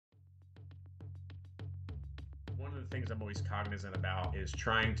one of the things I'm always cognizant about is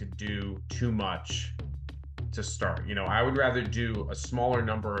trying to do too much to start. I would rather do a smaller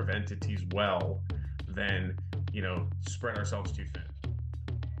number of entities well than, spread ourselves too thin.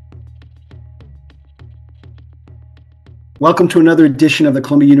 Welcome to another edition of the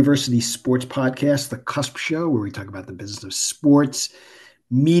Columbia University Sports Podcast, The Cusp Show, where we talk about the business of sports,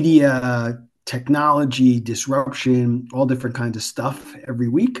 media, technology, disruption, all different kinds of stuff every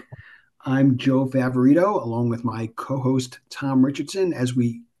week. I'm Joe Favorito, along with my co-host, Tom Richardson, as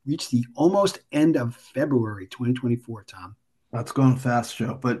we reach the almost end of February 2024, Tom. That's going fast,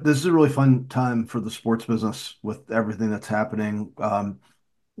 Joe. But this is a really fun time for the sports business with everything that's happening.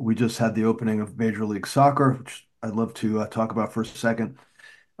 We just had the opening of Major League Soccer, which I'd love to talk about for a second.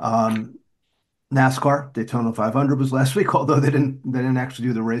 NASCAR Daytona 500 was last week, although they didn't actually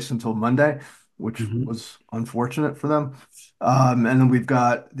do the race until Monday, which was unfortunate for them. And then we've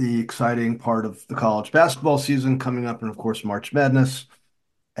got the exciting part of the college basketball season coming up, and of course March Madness.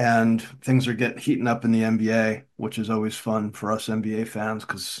 And things are heating up in the NBA, which is always fun for us NBA fans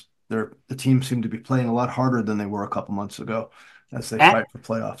because the teams seem to be playing a lot harder than they were a couple months ago as they fight for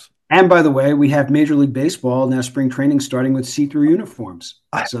playoffs. And by the way, we have Major League Baseball now, spring training starting with see-through uniforms.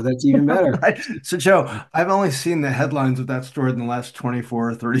 So that's even better. Right. So, Joe, I've only seen the headlines of that story in the last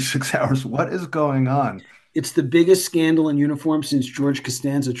 24 or 36 hours. What is going on? It's the biggest scandal in uniforms since George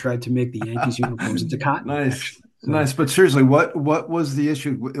Costanza tried to make the Yankees uniforms into cotton. Nice. Nice. But seriously, what was the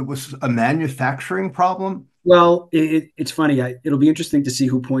issue? It was a manufacturing problem? Well, it's funny. It'll be interesting to see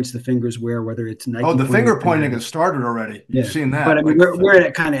who points the fingers whether it's Nike. Oh, the finger pointing has started already. You've seen that. But I mean, where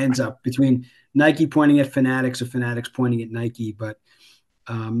it kind of ends up between Nike pointing at Fanatics or Fanatics pointing at Nike. But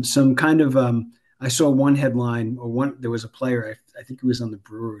some kind of, I saw one headline there was a player, I think he was on the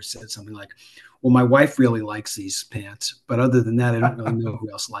Brewers, said something like, well, my wife really likes these pants. But other than that, I don't really know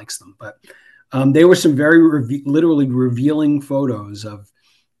who else likes them. But there were some very literally revealing photos of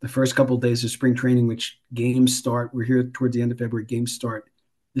the first couple of days of spring training, which games start. We're here towards the end of February. Games start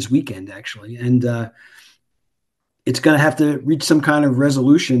this weekend, actually. And it's going to have to reach some kind of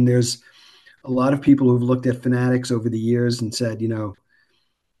resolution. There's a lot of people who've looked at Fanatics over the years and said,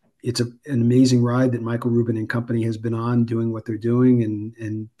 it's an amazing ride that Michael Rubin and company has been on doing what they're doing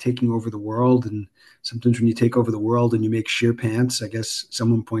and taking over the world. And sometimes when you take over the world and you make sheer pants, I guess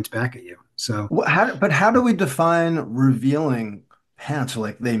someone points back at you. So, how do we define revealing pants?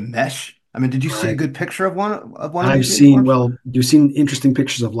 Like they mesh? I mean, did you see a good picture of one of these? You've seen interesting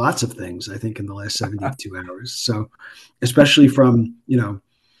pictures of lots of things, I think, in the last 72 hours. So, especially from,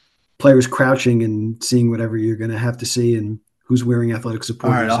 players crouching and seeing whatever you're going to have to see and who's wearing athletic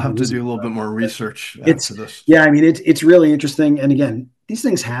support. All right, I'll have to do a little bit more research after this. Yeah, I mean, it's really interesting. And again, these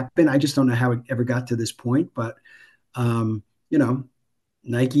things happen. I just don't know how it ever got to this point. But,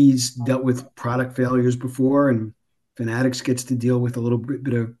 Nike's dealt with product failures before, and Fanatics gets to deal with a little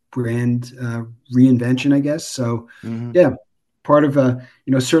bit of brand reinvention, I guess. So, yeah, part of,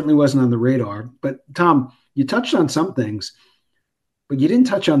 certainly wasn't on the radar. But, Tom, you touched on some things, but you didn't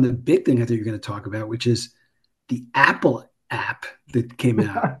touch on the big thing I thought you were going to talk about, which is the Apple app that came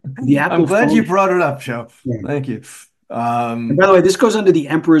out. I'm glad you brought it up, Joe. Yeah. Thank you. And by the way, this goes under the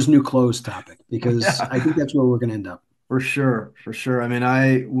Emperor's New Clothes topic because I think that's where we're going to end up. For sure. I mean,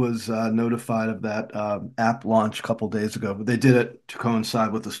 I was notified of that app launch a couple of days ago, but they did it to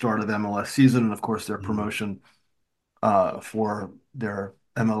coincide with the start of the MLS season and, of course, their promotion for their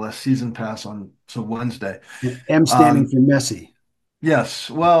MLS season pass on Wednesday. M standing for Messi. Yes.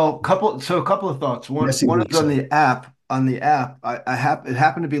 Well, a couple of thoughts. One is on the app. It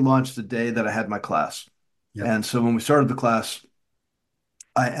happened to be launched the day that I had my class. Yep. And so when we started the class,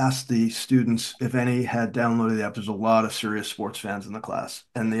 I asked the students if any had downloaded the app. There's a lot of serious sports fans in the class.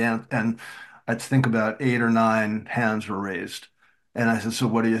 And I'd think about 8 or 9 hands were raised. And I said, so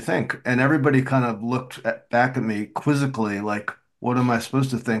what do you think? And everybody kind of looked back at me quizzically, like, what am I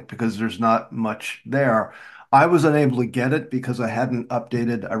supposed to think? Because there's not much there. I was unable to get it because I hadn't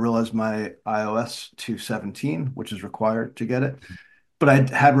updated. I realized my iOS to 17, which is required to get it. But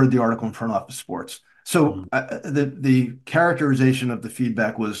I had read the article in Front Office Sports. So the characterization of the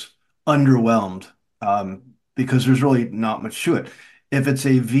feedback was underwhelmed because there's really not much to it. If it's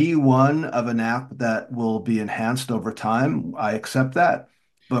a V1 of an app that will be enhanced over time, I accept that.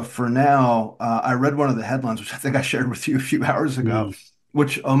 But for now, I read one of the headlines, which I think I shared with you a few hours ago,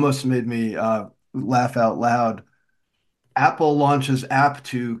 which almost made me laugh out loud. Apple launches app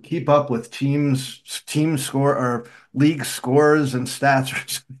to keep up with team score or league scores and stats or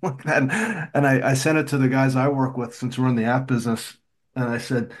something like that. And I sent it to the guys I work with since we're in the app business. And I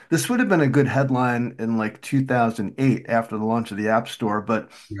said, this would have been a good headline in like 2008 after the launch of the App Store, but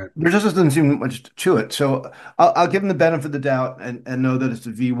Right. there just doesn't seem much to it. So I'll give them the benefit of the doubt and know that it's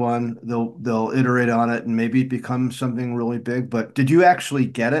a V1. They'll iterate on it and maybe it becomes something really big. But did you actually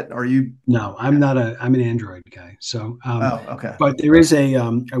get it? Are you? No, I'm an Android guy. So, Oh, okay. but there is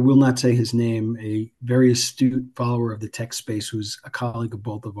I will not say his name, a very astute follower of the tech space who's a colleague of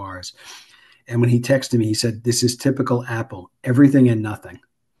both of ours. And when he texted me, he said, "This is typical Apple, everything and nothing."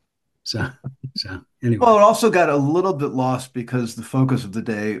 So, so anyway, Well, it also got a little bit lost because the focus of the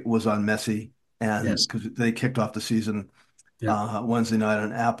day was on Messi and yes, because they kicked off the season yeah, Wednesday night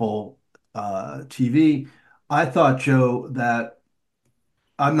on Apple TV. I thought, Joe, that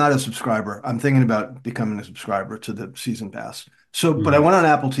I'm not a subscriber. I'm thinking about becoming a subscriber to the season pass. So, but I mhm, went on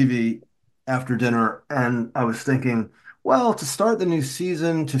Apple TV after dinner and I was thinking, well, to start the new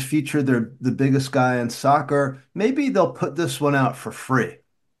season, to feature the biggest guy in soccer, maybe they'll put this one out for free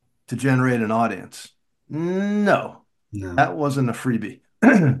to generate an audience. No, no, that wasn't a freebie.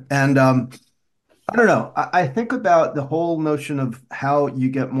 And I don't know. I think about the whole notion of how you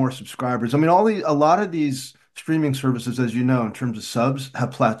get more subscribers. I mean, a lot of these streaming services, as you know, in terms of subs,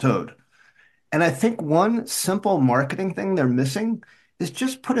 have plateaued. And I think one simple marketing thing they're missing is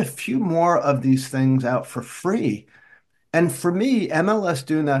just put a few more of these things out for free. And for me, MLS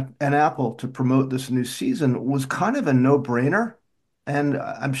doing that and Apple to promote this new season was kind of a no-brainer. And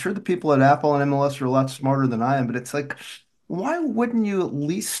I'm sure the people at Apple and MLS are a lot smarter than I am, but it's like, why wouldn't you at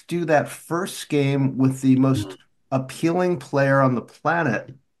least do that first game with the most appealing player on the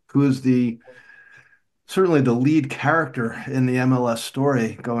planet, who is the certainly the lead character in the MLS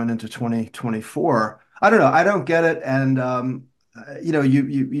story going into 2024? I don't know. I don't get it. And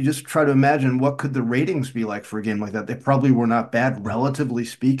you just try to imagine what could the ratings be like for a game like that. They probably were not bad, relatively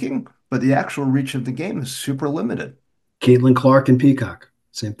speaking, but the actual reach of the game is super limited. Caitlin Clark and Peacock,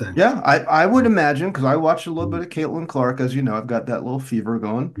 same thing. Yeah, I would imagine because I watched a little bit Mhm, of Caitlin Clark, as you know, I've got that little fever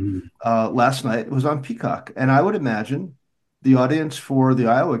going. mhm, Last night it was on Peacock, and I would imagine the audience for the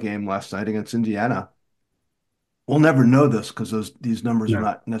Iowa game last night against Indiana. We'll never know this because these numbers are no,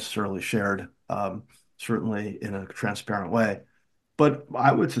 not necessarily shared, certainly in a transparent way. But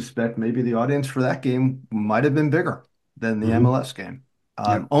I would suspect maybe the audience for that game might have been bigger than the mhm, MLS game,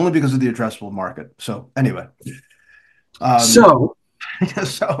 yep. only because of the addressable market. So anyway, um, So,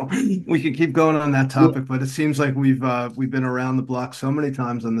 so we could keep going on that well, topic, but it seems like we've been around the block so many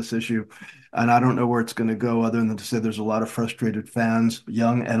times on this issue, and I don't know where it's going to go other than to say there's a lot of frustrated fans,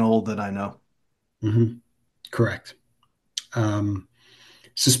 young and old, that I know. mhm, correct. Um,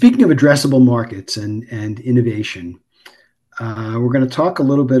 so, speaking of addressable markets and innovation, we're going to talk a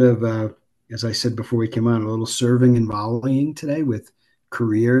little bit of, as I said before we came on, a little serving and volleying today with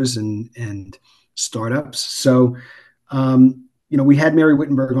careers and startups. So, we had Mary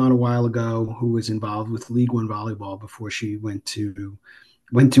Wittenberg on a while ago, who was involved with League One volleyball before she went to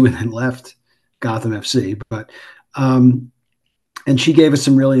and then left Gotham FC. But and she gave us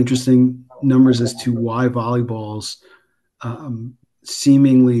some really interesting numbers as to why volleyball's um,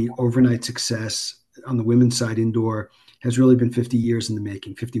 seemingly overnight success on the women's side indoor has really been 50 years in the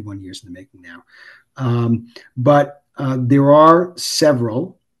making, 51 years in the making now. But there are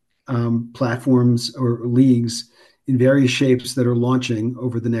several platforms or leagues in various shapes that are launching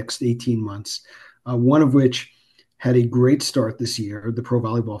over the next 18 months, one of which had a great start this year, the Pro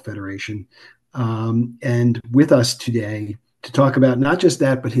Volleyball Federation. And with us today to talk about not just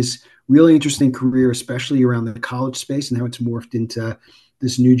that, but his really interesting career, especially around the college space and how it's morphed into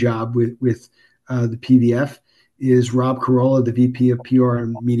this new job with the PVF, is Rob Carolla, the VP of PR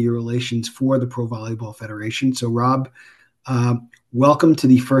and Media Relations for the Pro Volleyball Federation. So, Rob, uh, welcome to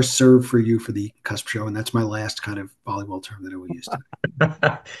the first serve for you for the Cusp Show, and that's my last kind of volleyball term that I will use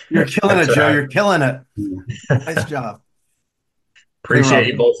You're killing That's it, Joe. right. You're killing it. today. Nice job. Hey, Appreciate Rob.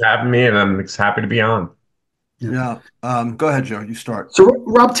 you both having me, and I'm happy to be on. Yeah. Yeah. Go ahead, Joe. You start. So,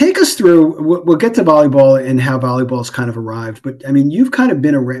 Rob, take us through. We'll get to volleyball and how volleyball's kind of arrived. But I mean, you've kind of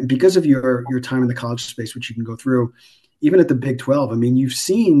been around because of your time in the college space, which you can go through, even at the Big 12. I mean, you've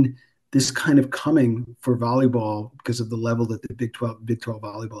seen this kind of coming for volleyball because of the level that the Big 12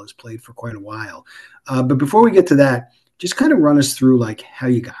 volleyball has played for quite a while. But before we get to that, just kind of run us through like how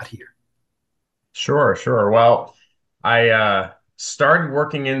you got here. Sure, sure. Well, I started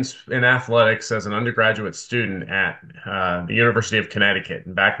working in athletics as an undergraduate student at the University of Connecticut.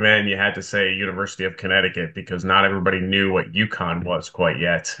 And back then, you had to say University of Connecticut because not everybody knew what UConn was quite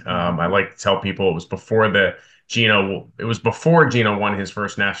yet. I like to tell people it was before the It was before Gino won his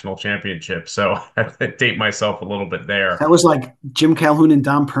first national championship. So I date myself a little bit there. That was like Jim Calhoun and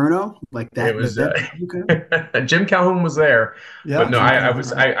Dom Perno, like It that. was Okay. Jim Calhoun was there, but Yeah, no, Jim I Calhoun,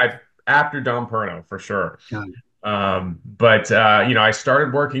 was right. I after Dom Perno for sure. Got it. But I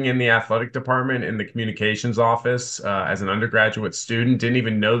started working in the athletic department in the communications office as an undergraduate student. Didn't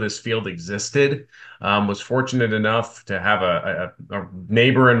even know this field existed. Was fortunate enough to have a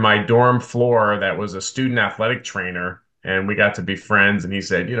neighbor in my dorm floor that was a student athletic trainer, and we got to be friends. And he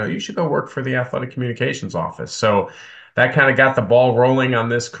said, you should go work for the athletic communications office. So that kind of got the ball rolling on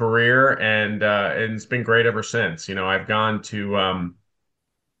this career, and it's been great ever since. I've gone to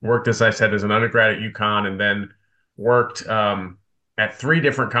worked, as I said, as an undergrad at UConn, and then worked at three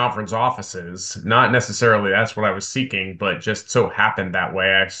different conference offices. Not necessarily that's what I was seeking, but just so happened that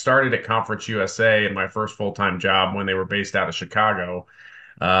way. I started at Conference USA in my first full-time job when they were based out of Chicago.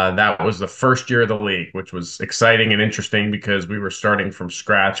 That was the first year of the league, which was exciting and interesting because we were starting from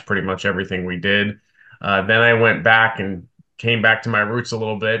scratch, pretty much everything we did. Then I went back and came back to my roots a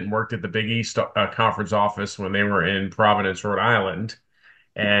little bit and worked at the Big East Conference office when they were in Providence, Rhode Island.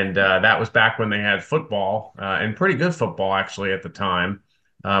 And that was back when they had football and pretty good football actually at the time,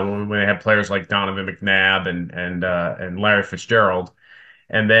 when they had players like Donovan McNabb and Larry Fitzgerald.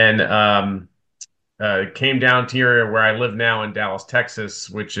 And then came down to here where I live now in Dallas, Texas,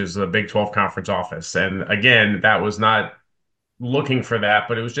 which is the Big 12 conference office. And again, that was not looking for that,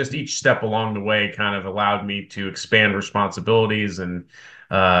 but it was just each step along the way kind of allowed me to expand responsibilities and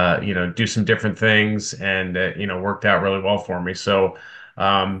do some different things, and worked out really well for me. So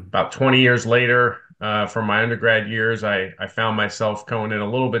about 20 years later, from my undergrad years, I found myself going in a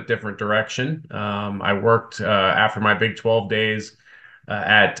little bit different direction. I worked after my Big 12 days.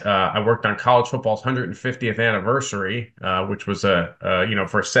 I worked on college football's 150th anniversary, which was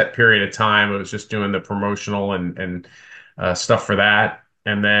for a set period of time. It was just doing the promotional and stuff for that.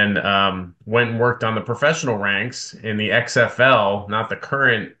 And then went and worked on the professional ranks in the XFL, not the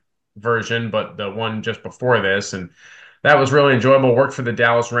current version, but the one just before this. And that was really enjoyable. Worked for the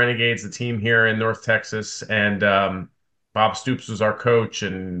Dallas Renegades, the team here in North Texas. And Bob Stoops was our coach,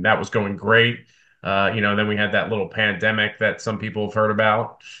 and that was going great. Then we had that little pandemic that some people have heard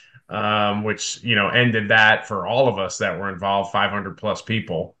about, which, ended that for all of us that were involved, 500 plus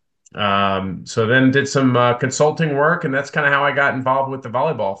people. So then did some consulting work, and that's kind of how I got involved with the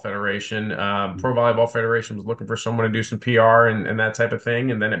Volleyball Federation. Pro Volleyball Federation was looking for someone to do some PR and that type of thing,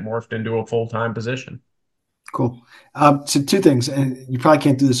 and then it morphed into a full-time position. Cool. So two things, and you probably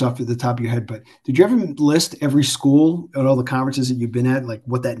can't do this off the top of your head, but did you ever list every school at all the conferences that you've been at, like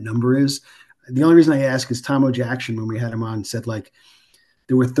what that number is? The only reason I ask is Tom O'Jackson, when we had him on, said like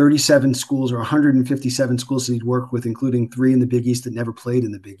there were 37 schools or 157 schools that he'd worked with, including 3 in the Big East that never played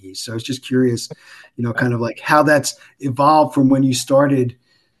in the Big East. So I was just curious, kind of like how that's evolved from when you started,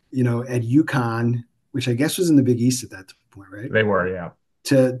 at UConn, which I guess was in the Big East at that point, right? They were, yeah.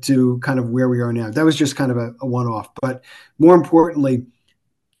 To kind of where we are now. That was just kind of a one-off. But more importantly,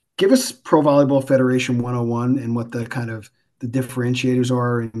 give us Pro Volleyball Federation 101 and what the kind of the differentiators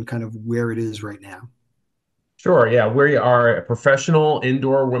are and kind of where it is right now. Sure. Yeah. We are a professional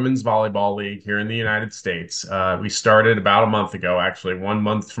indoor women's volleyball league here in the United States. We started about a month ago, actually. 1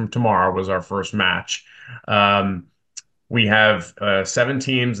 month from tomorrow was our first match. We have 7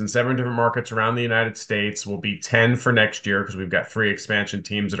 teams in 7 different markets around the United States. We'll be 10 for next year because we've got 3 expansion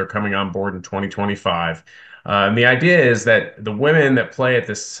teams that are coming on board in 2025. And the idea is that the women that play at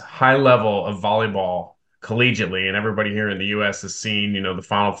this high level of volleyball collegiately, and everybody here in the U.S. has seen, the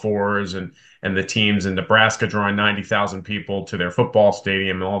Final Fours and the teams in Nebraska drawing 90,000 people to their football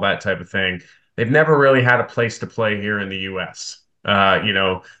stadium and all that type of thing. They've never really had a place to play here in the U.S.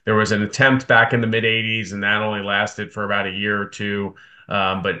 There was an attempt back in the mid 80s, and that only lasted for about a year or two.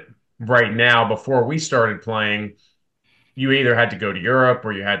 But right now, before we started playing, you either had to go to Europe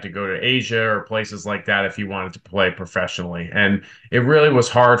or you had to go to Asia or places like that if you wanted to play professionally. And it really was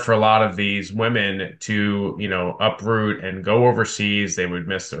hard for a lot of these women to, uproot and go overseas. They would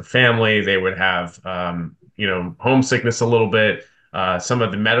miss their family. They would have, homesickness a little bit. Some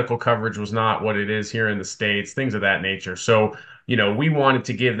of the medical coverage was not what it is here in the States, things of that nature. So, we wanted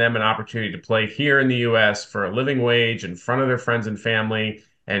to give them an opportunity to play here in the U.S. for a living wage in front of their friends and family,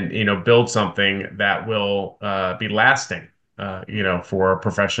 and build something that will be lasting, for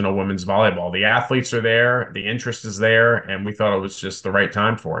professional women's volleyball. The athletes are there, the interest is there, and we thought it was just the right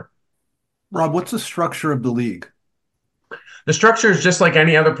time for it. Rob, what's the structure of the league? The structure is just like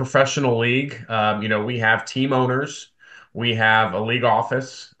any other professional league. We have team owners. We have a league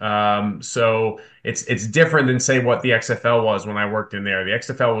office. So it's different than say what the XFL was when I worked in there. The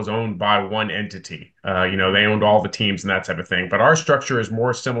XFL was owned by one entity. They owned all the teams and that type of thing. But our structure is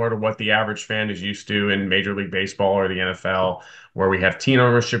more similar to what the average fan is used to in Major League Baseball or the NFL, where we have team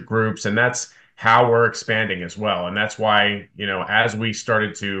ownership groups, and that's how we're expanding as well. And that's why, as we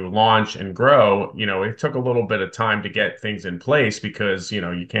started to launch and grow, it took a little bit of time to get things in place because,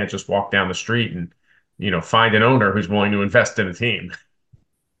 you can't just walk down the street and, find an owner who's willing to invest in a team.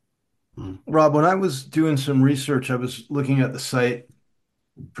 Rob, when I was doing some research, I was looking at the site,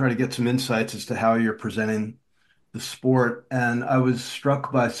 trying to get some insights as to how you're presenting the sport. And I was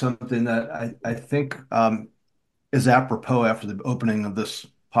struck by something that I think is apropos after the opening of this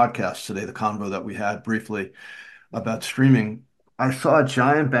podcast today, the convo that we had briefly about streaming. I saw a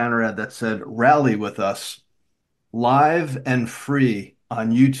giant banner ad that said, "Rally with us, live and free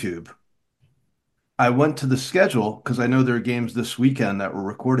on YouTube." I went to the schedule because I know there are games this weekend that we're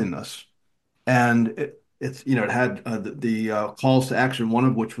recording this. And it had the calls to action, one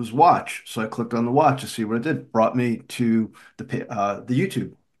of which was watch. So I clicked on the watch to see what it did. Brought me to the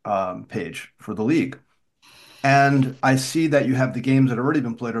YouTube page for the league. And I see that you have the games that have already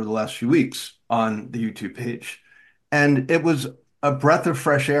been played over the last few weeks on the YouTube page. And it was a breath of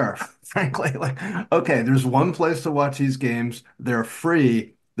fresh air, frankly. Like, okay, there's one place to watch these games. They're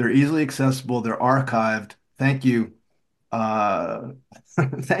free. They're easily accessible. They're archived. Thank you.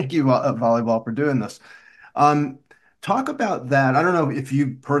 Thank you, Volleyball, for doing this. Talk about that. I don't know if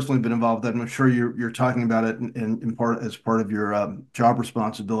you've personally been involved with that. I'm sure you're talking about it in part as part of your job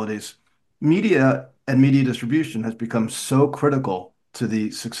responsibilities. Media and media distribution has become so critical to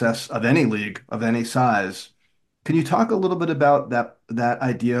the success of any league of any size. Can you talk a little bit about that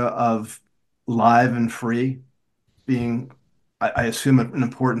idea of live and free being, I assume, an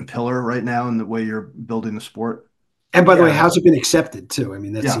important pillar right now in the way you're building the sport? And by the way, how's it been accepted too? I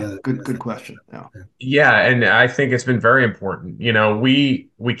mean, that's the other good question. Yeah, and I think it's been very important. We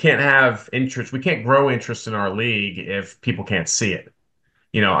can't have interest, we can't grow interest in our league if people can't see it.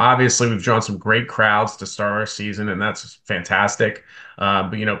 Obviously we've drawn some great crowds to start our season, and that's fantastic.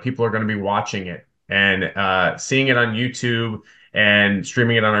 But people are going to be watching it and seeing it on YouTube and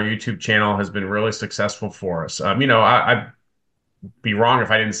streaming it on our YouTube channel has been really successful for us. I'd be wrong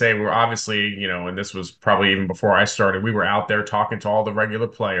if I didn't say we're obviously, and this was probably even before I started, we were out there talking to all the regular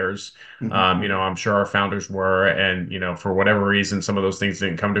players. I'm sure our founders were, and, for whatever reason, some of those things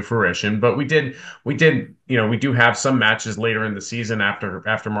didn't come to fruition, but we did, we do have some matches later in the season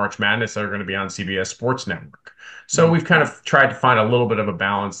after March Madness that are going to be on CBS Sports Network. So we've kind of tried to find a little bit of a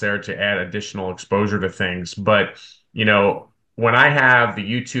balance there to add additional exposure to things. But, when I have the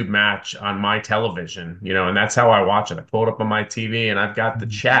YouTube match on my television, and that's how I watch it. I pull it up on my TV and I've got the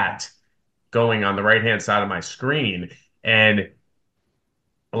chat going on the right-hand side of my screen. And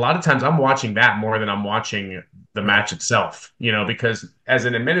a lot of times I'm watching that more than I'm watching the match itself, because as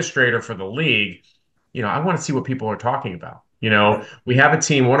an administrator for the league, I want to see what people are talking about. We have a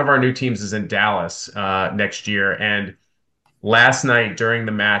team, one of our new teams is in Dallas next year. And last night during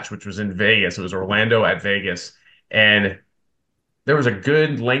the match, which was in Vegas, it was Orlando at Vegas. And there was a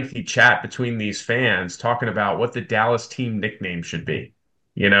good lengthy chat between these fans talking about what the Dallas team nickname should be,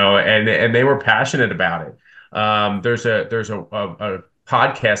 and they were passionate about it. There's a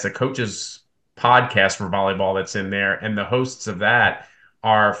podcast, a coach's podcast for volleyball that's in there, and the hosts of that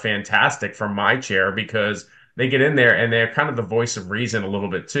are fantastic from my chair because they get in there and they're kind of the voice of reason a little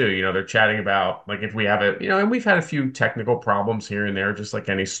bit too. They're chatting about like if we have it, and we've had a few technical problems here and there, just like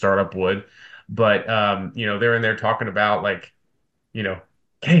any startup would, but they're in there talking about like,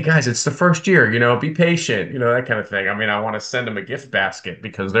 hey guys, it's the first year, be patient, that kind of thing. I mean, I want to send them a gift basket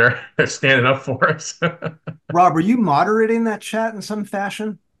because they're standing up for us. Rob, are you moderating that chat in some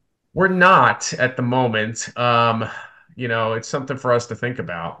fashion? We're not at the moment. It's something for us to think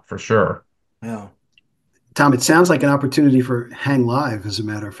about for sure. Yeah. Tom, it sounds like an opportunity for Hang Live, as a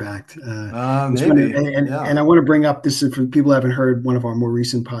matter of fact. Maybe. And I want to bring up, this is for people who haven't heard one of our more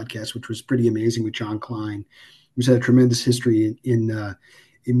recent podcasts, which was pretty amazing with John Klein, who's had a tremendous history in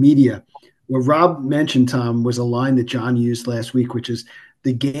media. What Rob mentioned, Tom, was a line that John used last week, which is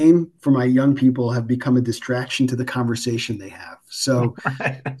the game for my young people have become a distraction to the conversation they have. So,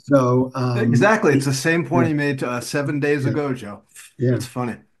 right. Exactly. It's the same point he made 7 days ago, Joe. Yeah. It's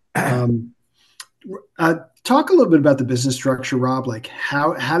funny. Talk a little bit about the business structure, Rob. Like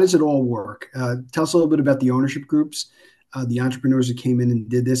how does it all work? Tell us a little bit about the ownership groups, the entrepreneurs who came in and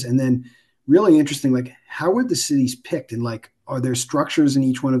did this. And then really interesting, like how were the cities picked? And like, are there structures in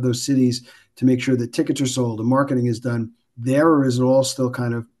each one of those cities to make sure that tickets are sold and marketing is done there, or is it all still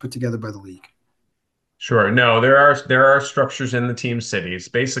kind of put together by the league? Sure. No, there are structures in the team cities.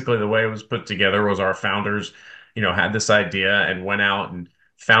 Basically, the way it was put together was our founders, had this idea and went out and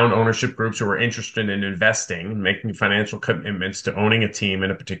found ownership groups who were interested in investing, making financial commitments to owning a team in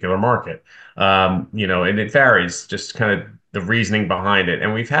a particular market. And it varies, just kind of the reasoning behind it.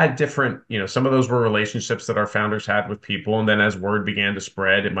 And we've had different, some of those were relationships that our founders had with people. And then as word began to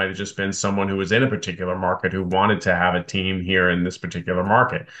spread, it might have just been someone who was in a particular market who wanted to have a team here in this particular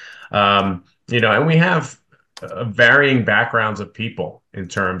market. And we have varying backgrounds of people in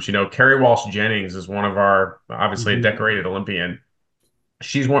terms, Carrie Walsh Jennings is one of our, obviously a Mm-hmm. decorated Olympian.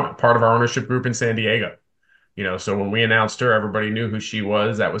 She's one part of our ownership group in San Diego. So when we announced her, everybody knew who she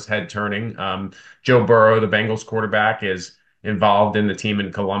was. That was head turning. Joe Burrow, the Bengals quarterback, is involved in the team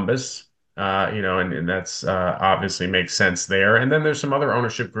in Columbus. And that's obviously makes sense there. And then there's some other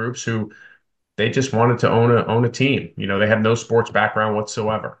ownership groups who they just wanted to own a team. They have no sports background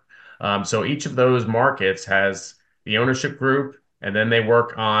whatsoever. So each of those markets has the ownership group, and then they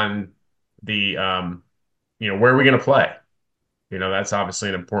work on the where are we going to play? That's obviously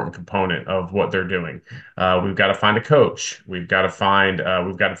an important component of what they're doing. We've got to find a coach. We've got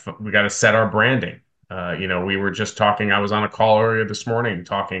to set our branding. We were just talking. I was on a call earlier this morning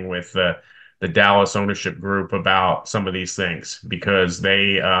talking with the Dallas ownership group about some of these things because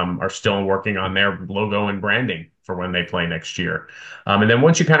they are still working on their logo and branding for when they play next year. And then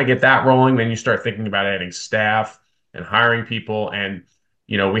once you kind of get that rolling, then you start thinking about adding staff and hiring people. And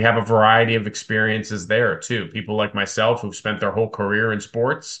we have a variety of experiences there too. People like myself who've spent their whole career in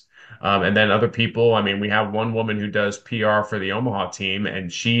sports. And then other people, I mean, we have one woman who does PR for the Omaha team,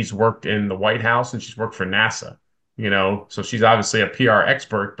 and she's worked in the White House and she's worked for NASA, so she's obviously a PR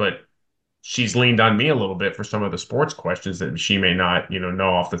expert, but she's leaned on me a little bit for some of the sports questions that she may not,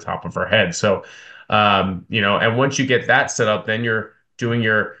 know off the top of her head. So, and once you get that set up, then you're doing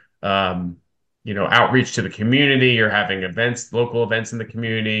your, outreach to the community. You're having events, local events in the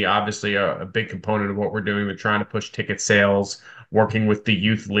community. Obviously, a big component of what we're doing. We're trying to push ticket sales, working with the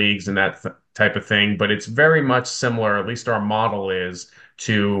youth leagues and that type of thing. But it's very much similar, at least our model is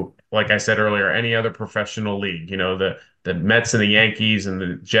to, like I said earlier, any other professional league. The Mets and the Yankees and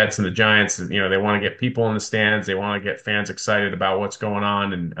the Jets and the Giants, they want to get people in the stands. They want to get fans excited about what's going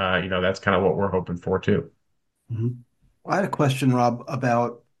on. And, that's kind of what we're hoping for too. Mm-hmm. I had a question, Rob,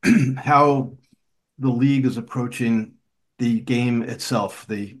 about how the league is approaching the game itself,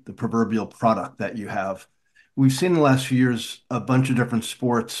 the proverbial product that you have. We've seen in the last few years a bunch of different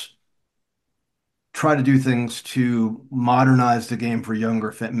sports try to do things to modernize the game for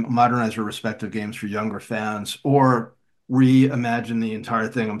modernize their respective games for younger fans, or reimagine the entire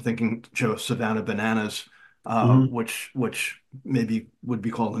thing. I'm thinking Joe Savannah Bananas, Mm-hmm. which maybe would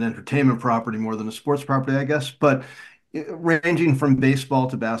be called an entertainment property more than a sports property, I guess. But ranging from baseball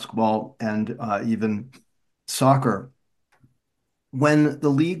to basketball and even soccer. When the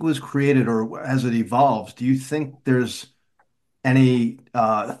league was created or as it evolves, do you think there's any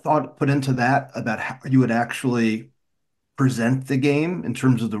thought put into that about how you would actually present the game in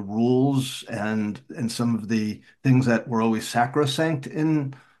terms of the rules and some of the things that were always sacrosanct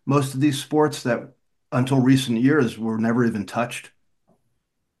in most of these sports that until recent years were never even touched?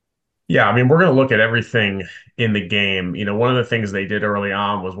 Yeah, I mean, we're going to look at everything in the game. One of the things they did early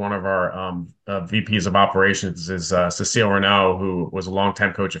on was one of our VPs of operations is Cecile Renault, who was a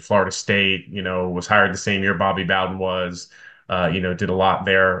longtime coach at Florida State, was hired the same year Bobby Bowden was, did a lot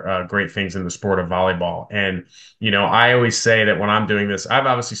there, great things in the sport of volleyball. And, I always say that when I'm doing this, I've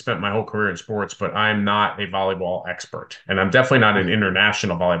obviously spent my whole career in sports, but I'm not a volleyball expert. And I'm definitely not an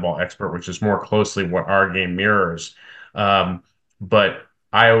international volleyball expert, which is more closely what our game mirrors. But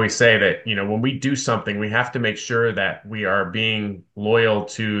I always say that, when we do something, we have to make sure that we are being loyal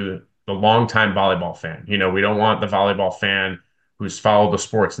to the longtime volleyball fan. We don't want the volleyball fan who's followed the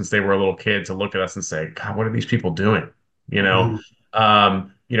sport since they were a little kid to look at us and say, God, what are these people doing? You know, Mm-hmm.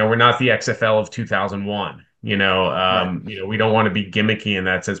 we're not the XFL of 2001. Right. We don't want to be gimmicky in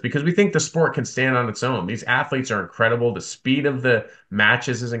that sense because we think the sport can stand on its own. These athletes are incredible. The speed of the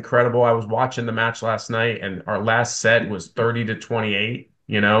matches is incredible. I was watching the match last night, and our last set was 30-28.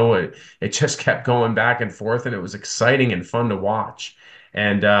 It just kept going back and forth, and it was exciting and fun to watch.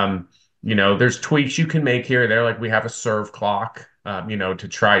 And there's tweaks you can make here or there, like we have a serve clock, to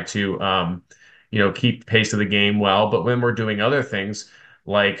try to keep pace of the game well. But when we're doing other things,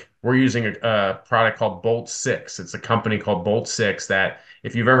 like we're using a product called Bolt 6. It's a company called Bolt 6 that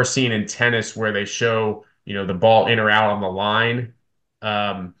if you've ever seen in tennis where they show, the ball in or out on the line,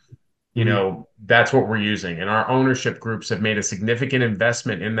 um, Mm-hmm. that's what we're using. And our ownership groups have made a significant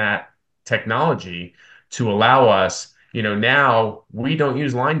investment in that technology to allow us, now we don't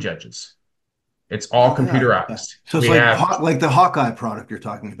use line judges. It's all Oh, yeah. Okay. computerized. So it's We have like the Hawkeye product you're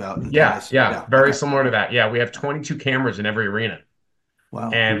talking about in Yeah, tennis. yeah, Yeah. very Okay. similar to that. Yeah, we have 22 cameras in every arena.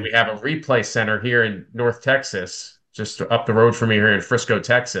 Wow. And we have a replay center here in North Texas, just up the road from me here in Frisco,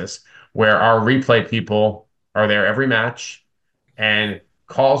 Texas, where our replay people are there every match and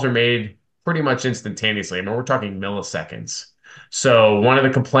calls are made pretty much instantaneously. I mean, we're talking milliseconds. So one of the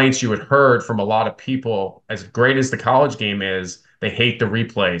complaints you had heard from a lot of people, as great as the college game is, they hate the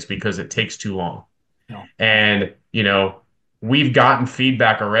replays because it takes too long. No. And, we've gotten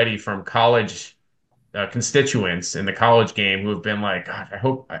feedback already from college constituents in the college game who have been like, God, I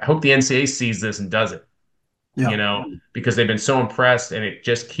hope the NCAA sees this and does it, Yeah. because they've been so impressed and it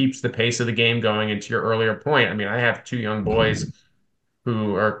just keeps the pace of the game going. And to your earlier point, I mean, I have two young boys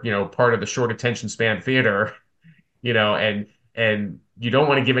who are, part of the short attention span theater, and you don't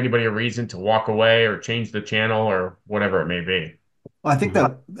want to give anybody a reason to walk away or change the channel or whatever it may be. Well, I think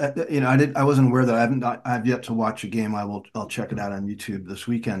I wasn't aware that I have yet to watch a game. I'll check it out on YouTube this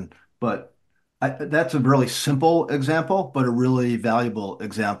weekend. But that's a really simple example, but a really valuable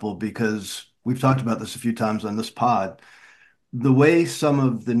example because we've talked about this a few times on this pod. The way some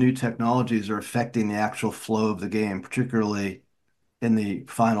of the new technologies are affecting the actual flow of the game, particularly in the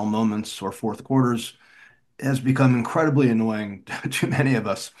final moments or fourth quarters, has become incredibly annoying to many of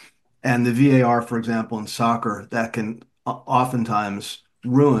us. And the VAR, for example, in soccer, that can oftentimes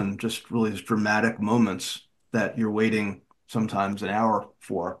ruin just really these dramatic moments that you're waiting sometimes an hour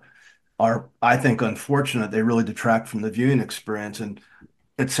for are, I think, unfortunate. They really detract from the viewing experience. And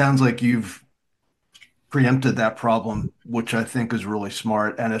it sounds like you've preempted that problem, which I think is really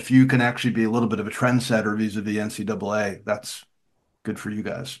smart. And if you can actually be a little bit of a trendsetter vis-a-vis NCAA, that's good for you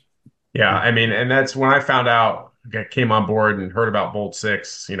guys. Yeah, I mean, and that's when I found out, I came on board and heard about Bolt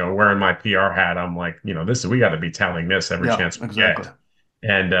 6, wearing my PR hat. I'm like, we got to be telling this every Yeah, chance we exactly. get.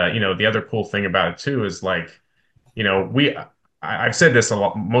 And the other cool thing about it too is like, I've said this a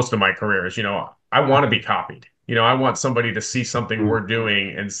lot most of my career is, I want to be copied. I want somebody to see something we're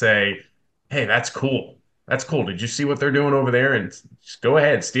doing and say, "Hey, that's cool. That's cool. Did you see what they're doing over there?" And just go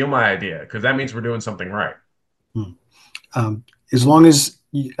ahead, steal my idea because that means we're doing something right. As long as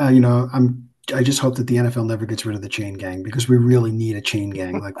I just hope that the NFL never gets rid of the chain gang because we really need a chain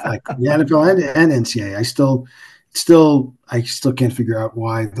gang like the NFL and NCAA. I still can't figure out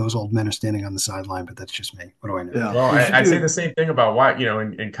why those old men are standing on the sideline, but that's just me. What do I know? Yeah, Well, we should I say do. the same thing about why,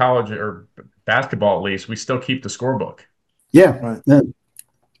 in college or basketball, at least, we still keep the scorebook. Yeah, Right.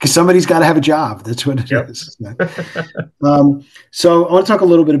 because somebody's got to have a job. That's what it Yep. is. So I want to talk a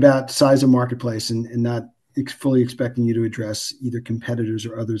little bit about size of marketplace and not fully expecting you to address either competitors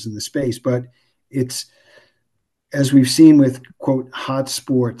or others in the space, but it's as we've seen with quote hot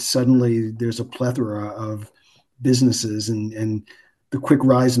sports, suddenly there's a plethora of businesses and the quick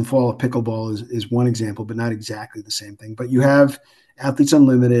rise and fall of pickleball is one example, but not exactly the same thing. But you have Athletes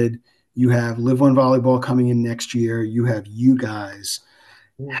Unlimited, you have Live One Volleyball coming in next year, you have you guys.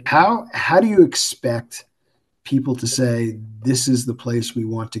 How do you expect people to say this is the place we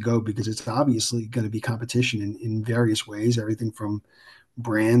want to go? Because it's obviously going to be competition in various ways, everything from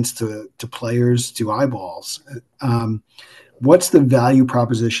brands to players to eyeballs. What's the value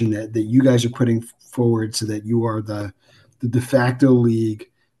proposition that you guys are putting forward so that you are the de facto league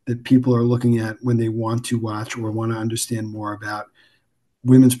that people are looking at when they want to watch or want to understand more about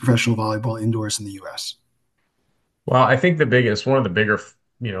women's professional volleyball indoors in the U.S.? Well, I think one of the bigger,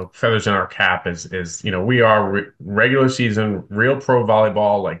 feathers in our cap is, we are regular season, real pro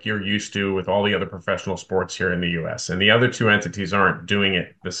volleyball like you're used to with all the other professional sports here in the U.S. And the other two entities aren't doing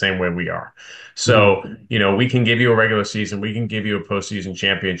it the same way we are. So, we can give you a regular season, we can give you a postseason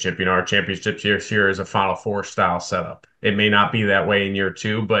championship. Our championship here is a Final Four style setup. It may not be that way in year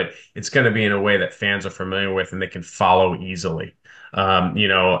two, but it's going to be in a way that fans are familiar with and they can follow easily.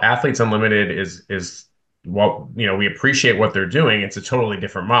 Athletes Unlimited is well, we appreciate what they're doing. It's a totally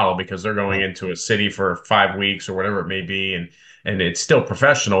different model because they're going into a city for 5 weeks or whatever it may be, and it's still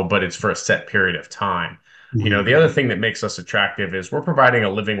professional, but it's for a set period of time. The other thing that makes us attractive is we're providing a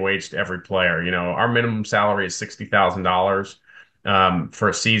living wage to every player. Our minimum salary is $60,000 for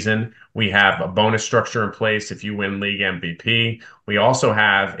a season. We have a bonus structure in place if you win league MVP. We also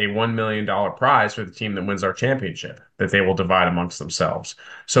have a $1 million prize for the team that wins our championship that they will divide amongst themselves.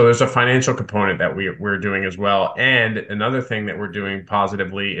 So there's a financial component that we're doing as well. And another thing that we're doing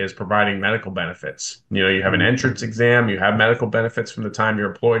positively is providing medical benefits. You have an entrance exam, you have medical benefits from the time you're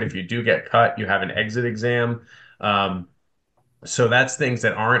employed. If you do get cut, you have an exit exam. So that's things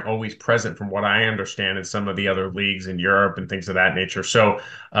that aren't always present from what I understand in some of the other leagues in Europe and things of that nature. So,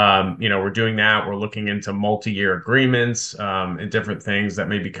 we're doing that. We're looking into multi-year agreements, and different things that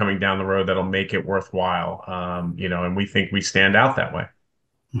may be coming down the road that'll make it worthwhile. And we think we stand out that way.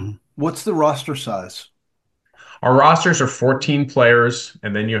 Mhm. What's the roster size? Our rosters are 14 players,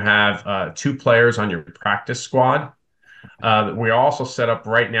 and then you have two players on your practice squad. We also set up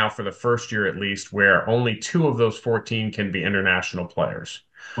right now for the first year at least, where only two of those 14 can be international players.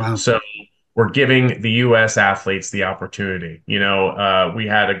 Wow. So we're giving the U.S. athletes the opportunity. We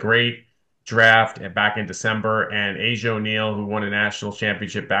had a great draft back in December, and Asia O'Neal, who won a national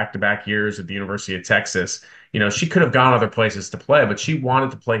championship back-to-back years at the University of Texas, she could have gone other places to play, but she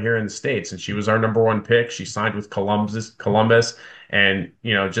wanted to play here in the States, and she was our number one pick. She signed with Columbus, and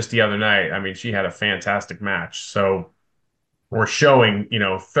just the other night, I mean, she had a fantastic match. So we're showing,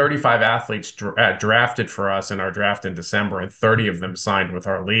 35 athletes drafted for us in our draft in December, and 30 of them signed with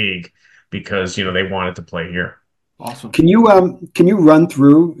our league because, they wanted to play here. Awesome. Can you run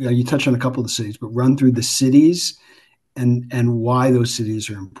through, you touched on a couple of the cities, but run through the cities and why those cities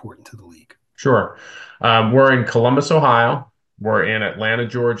are important to the league? Sure. We're in Columbus, Ohio. We're in Atlanta,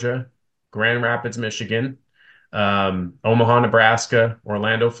 Georgia, Grand Rapids, Michigan, Omaha, Nebraska,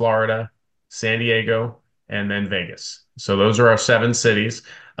 Orlando, Florida, San Diego, and then Vegas. So those are our seven cities.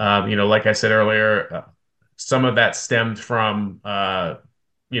 Like I said earlier, some of that stemmed from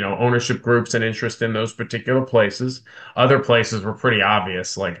ownership groups and interest in those particular places. Other places were pretty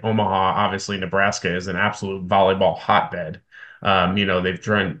obvious, like Omaha. Obviously, Nebraska is an absolute volleyball hotbed. They've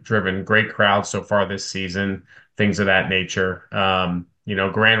driven great crowds so far this season, things of that nature.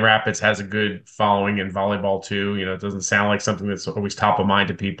 Grand Rapids has a good following in volleyball too. It doesn't sound like something that's always top of mind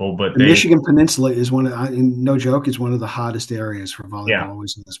to people, but The Michigan Peninsula is no joke, is one of the hottest areas for volleyball, yeah.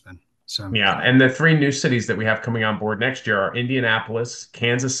 always has been. So Yeah, and the three new cities that we have coming on board next year are Indianapolis,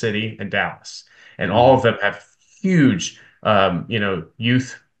 Kansas City, and Dallas. And all of them have huge,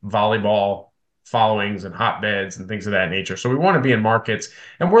 youth volleyball followings and hotbeds and things of that nature. So we want to be in markets,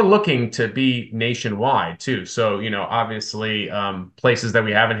 and we're looking to be nationwide too. So, obviously, places that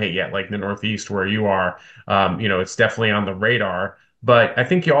we haven't hit yet, like the Northeast where you are, it's definitely on the radar. But I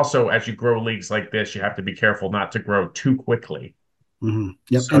think you also, as you grow leagues like this, you have to be careful not to grow too quickly.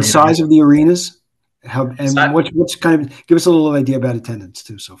 Yep. So, And size of the arenas, how and so what's kind of give us a little idea about attendance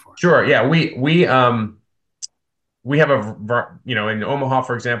too so far. Sure. Yeah. We have in Omaha,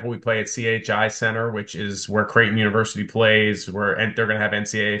 for example, we play at CHI Center, which is where Creighton University plays. And they're going to have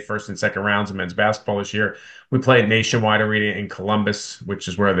NCAA first and second rounds of men's basketball this year. We play at Nationwide Arena in Columbus, which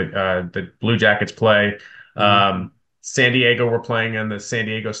is where the Blue Jackets play. San Diego, we're playing in the San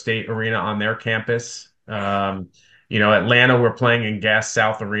Diego State Arena on their campus. Atlanta, we're playing in Gas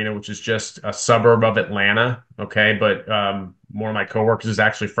South Arena, which is just a suburb of Atlanta. Okay. But one of my coworkers is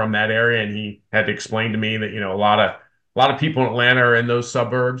actually from that area, and he had to explain to me that, a lot of people in Atlanta are in those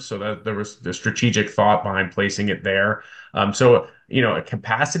suburbs. So that there was the strategic thought behind placing it there.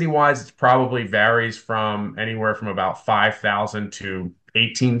 Capacity wise, it probably varies from anywhere from about 5,000 to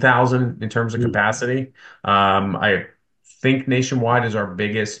 18,000 in terms of capacity. I think Nationwide is our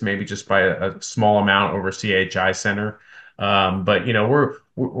biggest, maybe just by a small amount over CHI Center. But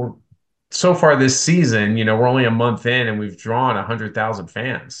we're so far this season, we're only a month in, and we've drawn 100,000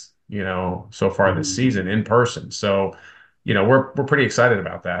 fans, so far this season in person. So, we're pretty excited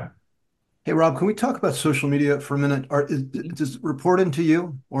about that. Hey, Rob, can we talk about social media for a minute? Does it report into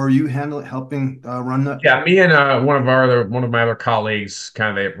you, or are you helping run that? Yeah, me and one of my other colleagues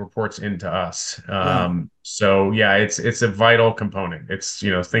kind of reports into us. Yeah. So yeah, it's a vital component. It's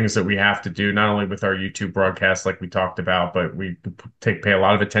things that we have to do not only with our YouTube broadcast like we talked about, but we pay a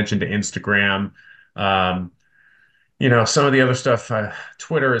lot of attention to Instagram. Some of the other stuff,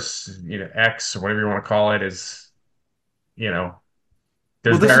 Twitter is X or whatever you want to call it is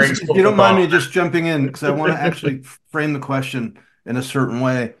there's Well, this varying is, if you schools don't of mind me thought. just jumping in, because I want to actually frame the question in a certain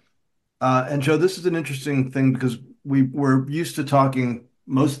way. And Joe, this is an interesting thing because we're used to talking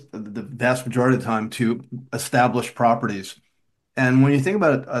the vast majority of the time to established properties. And when you think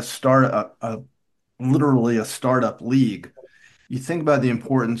about literally a startup league, you think about the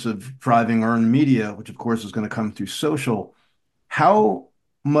importance of driving earned media, which of course is going to come through social. How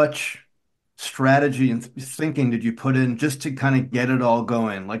much strategy and thinking did you put in just to kind of get it all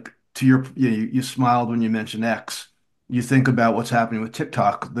going? Like you smiled when you mentioned X. You think about what's happening with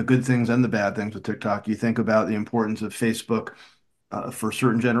TikTok, the good things and the bad things with TikTok. You think about the importance of Facebook for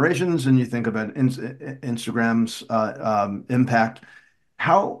certain generations, and you think about Instagram's impact.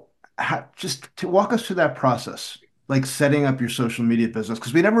 How just to walk us through that process, like setting up your social media business,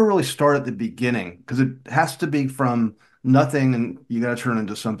 because we never really start at the beginning, because it has to be from nothing, and you got to turn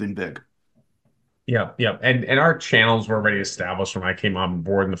into something big. Yeah, yeah. And our channels were already established when I came on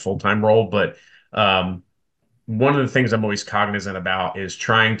board in the full-time role, but um one of the things I'm always cognizant about is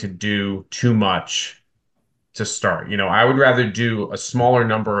trying to do too much to start. I would rather do a smaller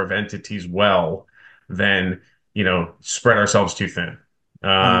number of entities well than, spread ourselves too thin.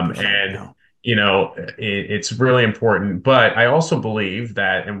 100%. And, Yeah. it's really important. But I also believe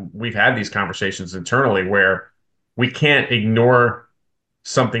that, and we've had these conversations internally where we can't ignore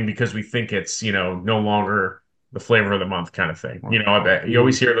something because we think it's, no longer the flavor of the month kind of thing. I bet you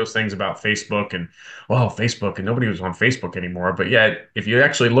always hear those things about Facebook and, well, Facebook and nobody was on Facebook anymore. But yet, if you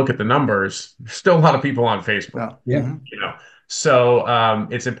actually look at the numbers, there's still a lot of people on Facebook, Yeah. Yeah. Hmm. you know. So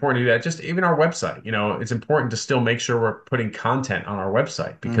it's important to do that. Just even our website, it's important to still make sure we're putting content on our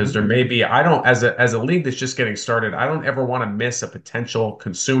website because Hmm. there may be, I don't, as a league that's just getting started, I don't ever want to miss a potential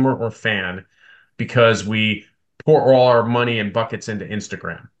consumer or fan because we pour all our money and buckets into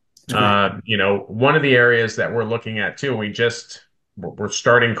Instagram. It's great. One of the areas that we're looking at too, we're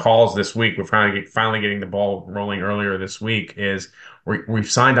starting calls this week. We're finally getting the ball rolling earlier this week. Is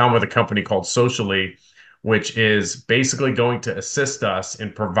we've signed on with a company called Socially, which is basically going to assist us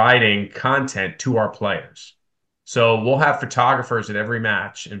in providing content to our players. So we'll have photographers at every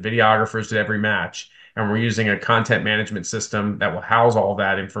match and videographers at every match, and we're using a content management system that will house all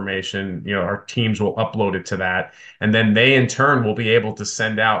that information. Our teams will upload it to that, and then they in turn will be able to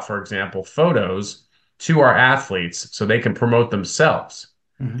send out, for example, photos to our athletes so they can promote themselves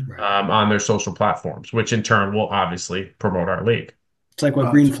Hmm. Right. on their social platforms, which in turn will obviously promote our league. It's like what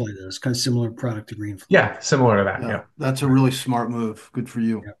Wow. Greenfly does, kind of similar product to Greenfly. Yeah, similar to that. Yeah. Yeah. That's a Right. really smart move. Good for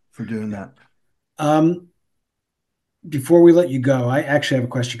you Yeah. for doing Yeah. that. Um, before we let you go, I actually have a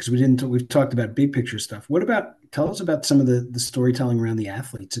question because we've talked about big picture stuff. Tell us about some of the storytelling around the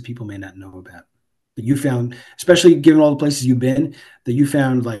athletes that people may not know about that you found, especially given all the places you've been, that you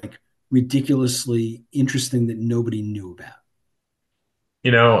found like ridiculously interesting that nobody knew about.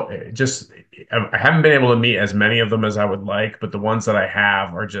 Just I haven't been able to meet as many of them as I would like, but the ones that I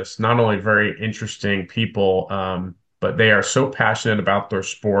have are just not only very interesting people, but they are so passionate about their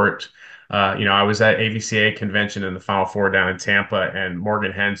sport. I was at AVCA convention in the Final Four down in Tampa, and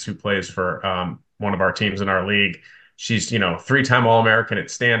Morgan Hens, who plays for one of our teams in our league, she's three-time All-American at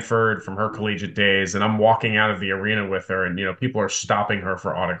Stanford from her collegiate days, and I'm walking out of the arena with her, and people are stopping her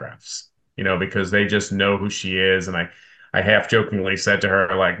for autographs, because they just know who she is, and I half jokingly said to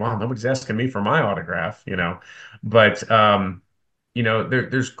her, like, "Wow, nobody's asking me for my autograph." But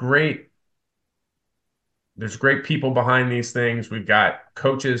there's great people behind these things. We've got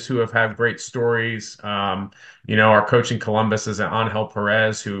coaches who have had great stories. Our coach in Columbus is Angel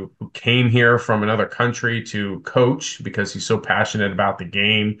Perez, who came here from another country to coach because he's so passionate about the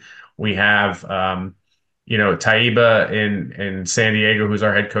game. We have Taiba in San Diego, who's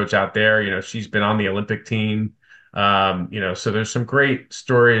our head coach out there. She's been on the Olympic team. So there's some great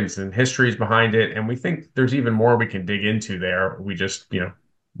stories and histories behind it, and we think there's even more we can dig into there. We just,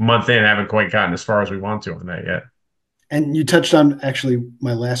 month in, haven't quite gotten as far as we want to on that yet. And you touched on actually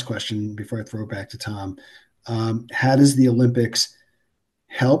my last question before I throw it back to Tom. How does the Olympics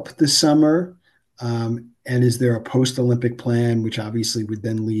help this summer? And is there a post-Olympic plan, which obviously would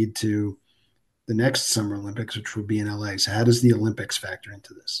then lead to the next Summer Olympics, which would be in LA? So how does the Olympics factor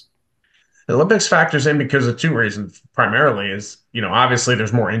into this? The Olympics factors in because of two reasons. Primarily is, obviously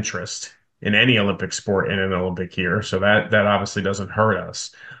there's more interest in any Olympic sport in an Olympic year. So that obviously doesn't hurt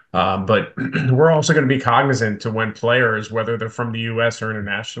us. But we're also going to be cognizant to when players, whether they're from the US or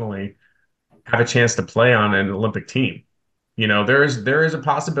internationally, have a chance to play on an Olympic team. There is a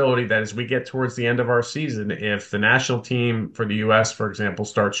possibility that as we get towards the end of our season, if the national team for the US, for example,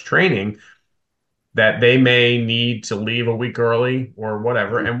 starts training, that they may need to leave a week early or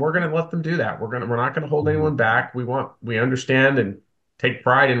whatever, and we're going to let them do that. We're not going to hold anyone back. We understand and take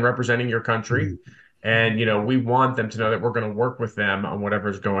pride in representing your country, and we want them to know that we're going to work with them on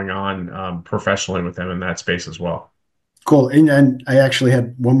whatever's going on professionally with them in that space as well. Cool. And I actually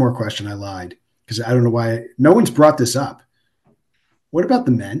had one more question. I lied because I don't know why no one's brought this up. What about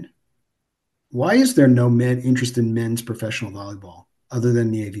the men? Why is there no men interest in men's professional volleyball other than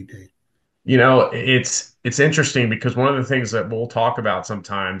the AVP? It's interesting because one of the things that we'll talk about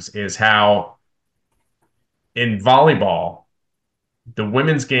sometimes is how in volleyball, the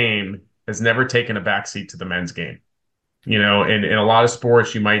women's game has never taken a backseat to the men's game. In a lot of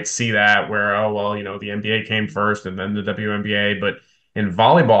sports, you might see that where, oh, well, the NBA came first and then the WNBA. But in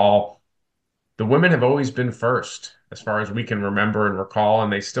volleyball, the women have always been first as far as we can remember and recall,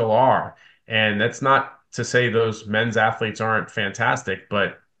 and they still are. And that's not to say those men's athletes aren't fantastic,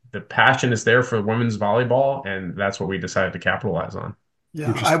 but the passion is there for women's volleyball, and that's what we decided to capitalize on.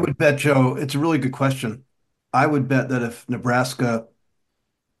 Yeah, I would bet, Joe, it's a really good question. I would bet that if Nebraska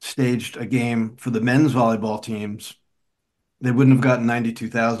staged a game for the men's volleyball teams, they wouldn't have gotten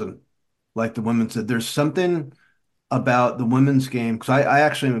 92,000 like the women said. There's something about the women's game because I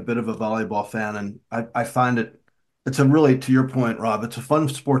actually am a bit of a volleyball fan, and I find it's a really, to your point, Rob, it's a fun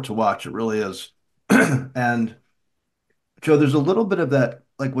sport to watch. It really is. And Joe, there's a little bit of that,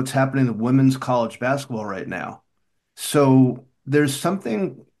 like what's happening in women's college basketball right now. So there's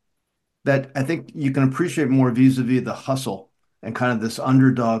something that I think you can appreciate more vis-a-vis the hustle and kind of this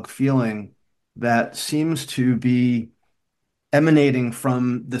underdog feeling that seems to be emanating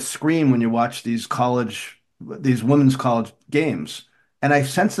from the screen when you watch these women's college games. And I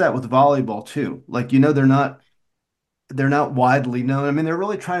sense that with volleyball too. Like, they're not widely known. I mean, they're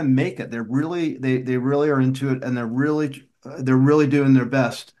really trying to make it. They really are into it, and they're really doing their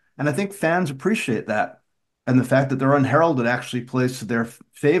best. And I think fans appreciate that. And the fact that they're unheralded actually plays to their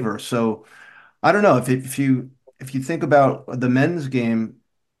favor. So I don't know if you think about the men's game,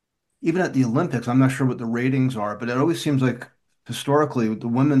 even at the Olympics, I'm not sure what the ratings are, but it always seems like historically the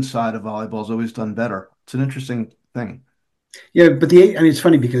women's side of volleyball has always done better. It's an interesting thing. Yeah, but it's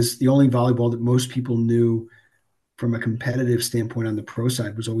funny because the only volleyball that most people knew from a competitive standpoint on the pro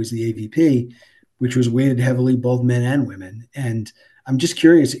side was always the AVP, which was weighted heavily both men and women. And I'm just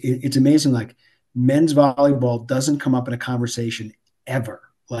curious, it's amazing, like men's volleyball doesn't come up in a conversation ever.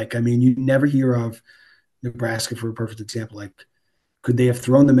 Like, I mean, you never hear of Nebraska for a perfect example. Like, could they have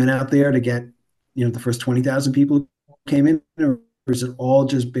thrown the men out there to get, the first 20,000 people who came in, or is it all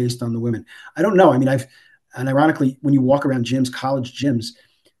just based on the women? I don't know. I mean, and ironically, when you walk around gyms, college gyms,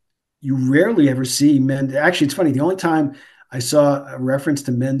 you rarely ever see men. Actually, it's funny. The only time I saw a reference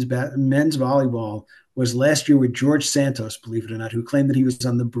to men's volleyball was last year with George Santos, believe it or not, who claimed that he was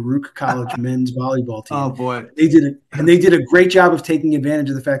on the Baruch College men's volleyball team. Oh boy, they did it, and they did a great job of taking advantage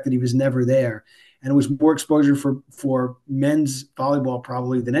of the fact that he was never there, and it was more exposure for men's volleyball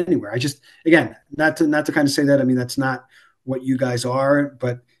probably than anywhere. I just, again, not to kind of say that. I mean, that's not what you guys are,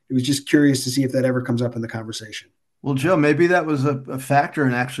 but it was just curious to see if that ever comes up in the conversation. Well, Joe, maybe that was a factor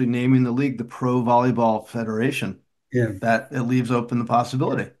in actually naming the league the Pro Volleyball Federation. Yeah. That it leaves open the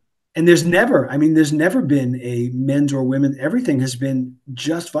possibility. And there's never been a men's or women. Everything has been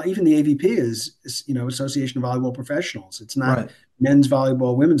just, even the AVP is Association of Volleyball Professionals. It's not right. Men's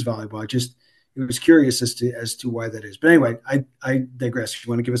volleyball, women's volleyball. It was curious as to why that is. But anyway, I digress. You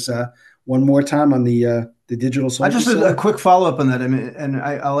want to give us one more time on the digital social? Just a quick follow up on that. I mean, and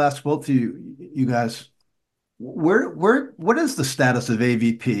I'll ask both of you guys. What is the status of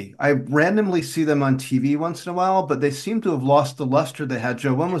AVP? I randomly see them on TV once in a while, but they seem to have lost the luster they had.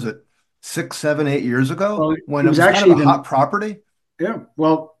 Joe, when was it? 6, 7, 8 years ago? Well, when it was actually kind of a hot property? Yeah.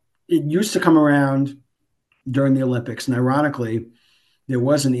 Well, it used to come around during the Olympics. And ironically, there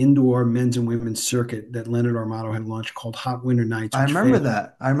was an indoor men's and women's circuit that Leonard Armato had launched called Hot Winter Nights. I remember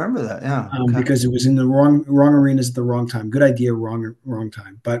that. Yeah. Okay. Because it was in the wrong arenas at the wrong time. Good idea, wrong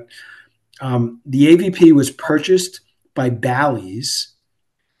time. But the AVP was purchased by Bally's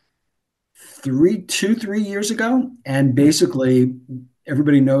 3 years ago. And basically,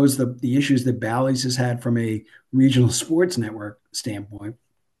 everybody knows the issues that Bally's has had from a regional sports network standpoint.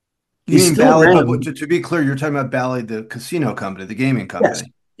 You mean Bally? To be clear, you're talking about Bally, the casino company, the gaming company.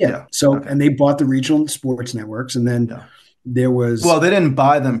 Yes. Yeah. So, okay. And they bought the regional sports networks, and then there was. Well, they didn't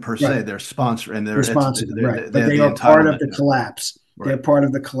buy them per se; right. They're sponsoring. They're sponsoring, right? But they are part of the collapse. Right. They're part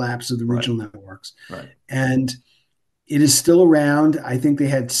of the collapse of the regional networks. Right. And it is still around. I think they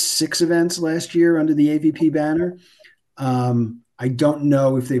had 6 events last year under the AVP banner. I don't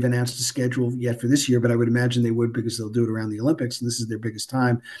know if they've announced a schedule yet for this year, but I would imagine they would because they'll do it around the Olympics, and this is their biggest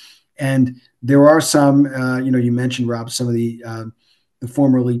time. And there are some, you mentioned, Rob, some of the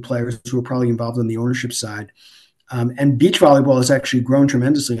former league players who are probably involved on the ownership side. And beach volleyball has actually grown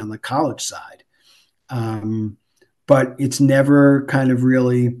tremendously on the college side. But it's never kind of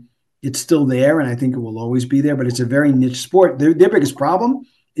really, it's still there, and I think it will always be there, but it's a very niche sport. Their biggest problem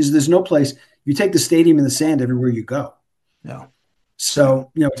is there's no place. You take the stadium in the sand everywhere you go. Yeah.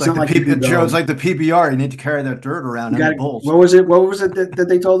 So, it's not like Joe's like the PBR. You need to carry that dirt around in the bowls. What was it that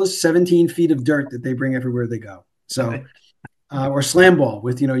they told us? 17 feet of dirt that they bring everywhere they go. So, or slam ball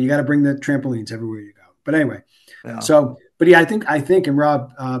with, you got to bring the trampolines everywhere you go. But anyway, but yeah, I think, and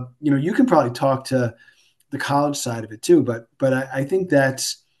Rob, you can probably talk to the college side of it too, but I think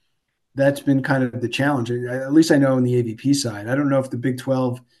that's been kind of the challenge. At least I know in the AVP side. I don't know if the Big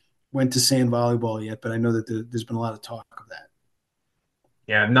 12 went to sand volleyball yet, but I know that there's been a lot of talk of that.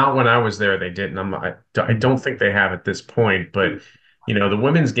 Yeah, not when I was there. They didn't. I don't think they have at this point. But the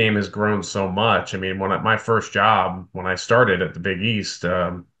women's game has grown so much. I mean, my first job when I started at the Big East,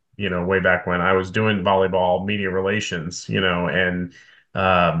 way back when I was doing volleyball media relations, and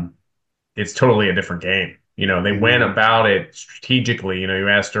um, it's totally a different game. They went about it strategically. You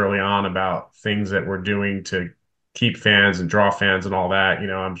asked early on about things that we're doing to keep fans and draw fans and all that.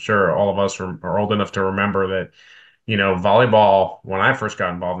 I'm sure all of us are old enough to remember that, volleyball, when I first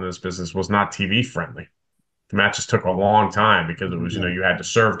got involved in this business, was not TV friendly. The matches took a long time because it was, you had to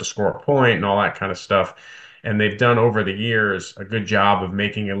serve to score a point and all that kind of stuff. And they've done over the years a good job of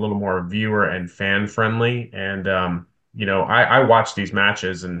making it a little more viewer and fan friendly. And, I watch these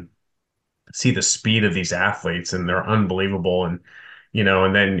matches and see the speed of these athletes, and they're unbelievable. And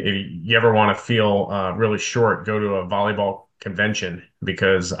then if you ever want to feel really short, go to a volleyball convention,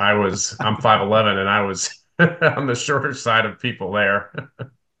 because I'm 5'11", and I was on the shorter side of people there.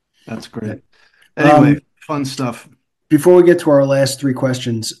 That's great. Anyway, fun stuff. Before we get to our last three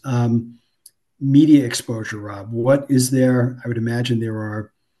questions, media exposure, Rob, what is there? I would imagine there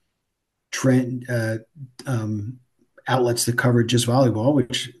are trend outlets that cover just volleyball,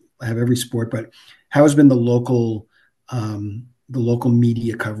 which have every sport, but how has been the local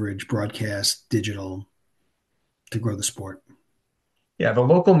media coverage, broadcast, digital, to grow the sport? Yeah, the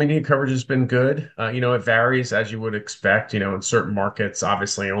local media coverage has been good. It varies, as you would expect. In certain markets,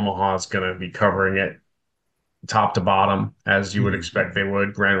 obviously Omaha is going to be covering it top to bottom, as you would expect they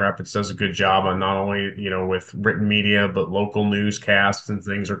would. Grand Rapids does a good job on not only, with written media, but local newscasts and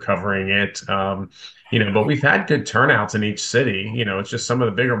things are covering it. But we've had good turnouts in each city. It's just some of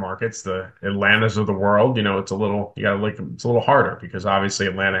the bigger markets, the Atlantas of the world, it's a little harder because obviously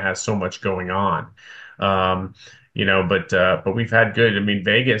Atlanta has so much going on. But we've had good. I mean,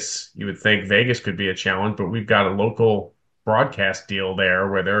 Vegas, you would think Vegas could be a challenge, but we've got a local broadcast deal there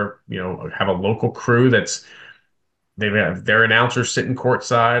where have a local crew they have their announcers sitting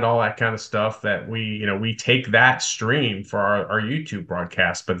courtside, all that kind of stuff that we take that stream for our YouTube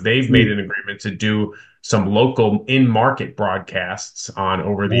broadcast, but they've made an agreement to do some local in-market broadcasts on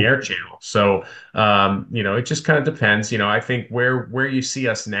over-the-air channel. So, it just kind of depends. I think where you see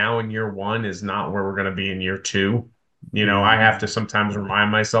us now in year one is not where we're going to be in year two. I have to sometimes remind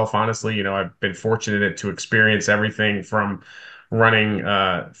myself, honestly, I've been fortunate to experience everything from running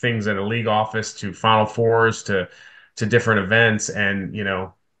things in a league office to Final Fours to different events. And,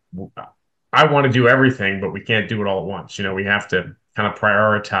 I want to do everything, but we can't do it all at once. We have to kind of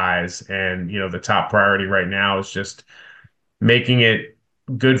prioritize. And, the top priority right now is just making it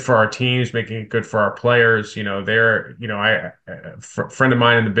good for our teams, making it good for our players. A friend of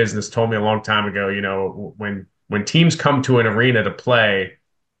mine in the business told me a long time ago, when teams come to an arena to play,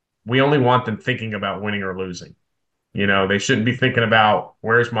 we only want them thinking about winning or losing. They shouldn't be thinking about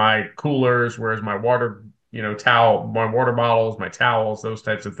where's my coolers, where's my water, my water bottles, my towels, those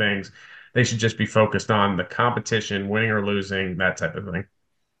types of things. They should just be focused on the competition, winning or losing, that type of thing.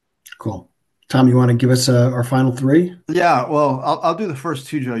 Cool. Tom, you want to give us our final three? Yeah, well, I'll do the first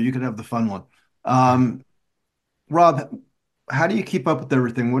two, Joe. You can have the fun one. Rob, how do you keep up with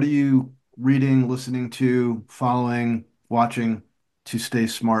everything? What are you reading, listening to, following, watching to stay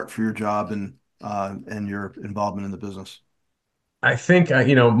smart for your job and your involvement in the business? I think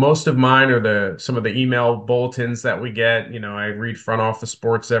most of mine are some of the email bulletins that we get. I read Front Office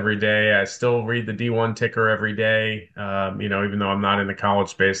Sports every day. I still read the D1 ticker every day. Even though I'm not in the college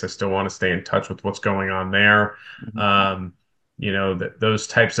space, I still want to stay in touch with what's going on there. Those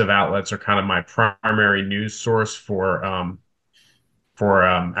types of outlets are kind of my primary news source for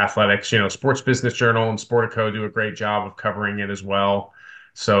athletics. Sports Business Journal and Sportico do a great job of covering it as well.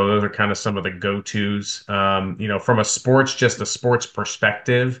 So those are kind of some of the go-tos. From just a sports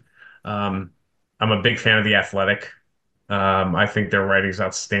perspective, I'm a big fan of The Athletic. I think their writing's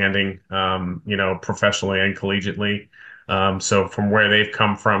outstanding, professionally and collegiately. So from where they've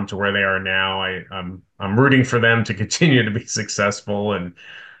come from to where they are now, I'm rooting for them to continue to be successful and,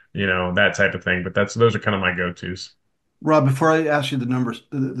 that type of thing. But those are kind of my go-tos. Rob, before I ask you the numbers,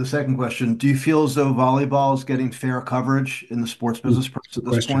 the second question, do you feel as though volleyball is getting fair coverage in the sports business press at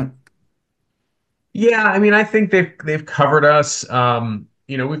this point? Yeah, I mean, I think they've covered us.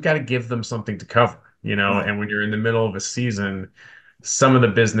 We've got to give them something to cover, Right. and when you're in the middle of a season, some of the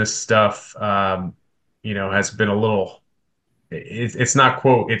business stuff, has been a little, it's not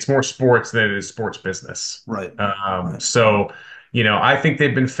quote, it's more sports than it is sports business. Right. So, I think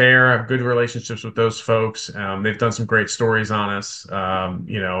they've been fair. I have good relationships with those folks. They've done some great stories on us,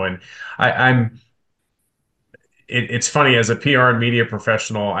 and I'm it's funny as a PR and media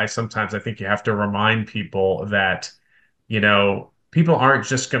professional, I think you have to remind people that, people aren't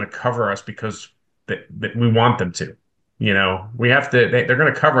just going to cover us because that we want them to. We have to, they're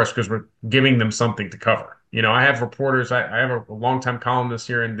going to cover us because we're giving them something to cover. I have reporters, I have a longtime columnist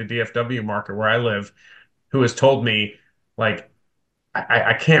here in the DFW market where I live who has told me, like,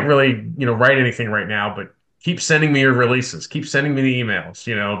 I can't really, write anything right now, but keep sending me your releases, keep sending me the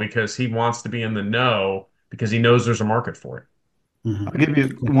emails, because he wants to be in the know because he knows there's a market for it. I'll give you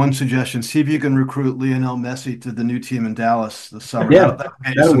one suggestion. See if you can recruit Lionel Messi to the new team in Dallas this summer. Yeah, That'll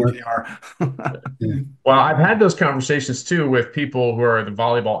get you that'll some work. PR. Yeah. Well, I've had those conversations too with people who are the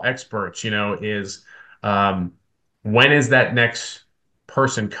volleyball experts, is um, when is that next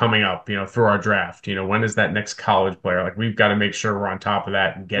person coming up, through our draft? When is that next college player? Like we've got to make sure we're on top of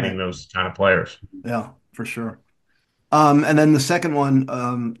that and getting Right. those kind of players. Yeah, for sure. And then the second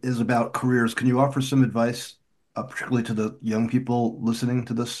one is about careers. Can you offer some advice, particularly to the young people listening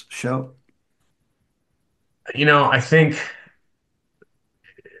to this show? I think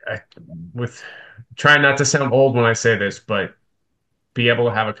I, with trying not to sound old when I say this, but be able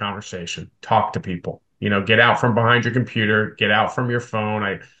to have a conversation, talk to people, get out from behind your computer, get out from your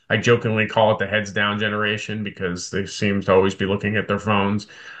phone. I jokingly call it the heads down generation because they seem to always be looking at their phones.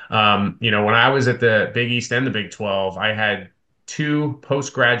 When I was at the Big East and the Big 12, I had two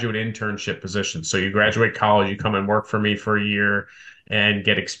postgraduate internship positions. So you graduate college, you come and work for me for a year and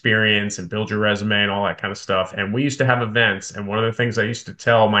get experience and build your resume and all that kind of stuff. And we used to have events. And one of the things I used to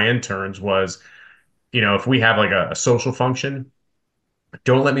tell my interns was, if we have like a social function,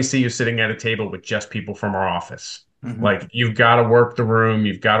 don't let me see you sitting at a table with just people from our office. Hmm. Like you've got to work the room,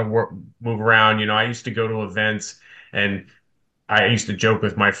 you've got to move around. I used to go to events and I used to joke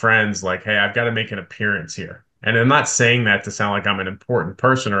with my friends like, "Hey, I've got to make an appearance here." And I'm not saying that to sound like I'm an important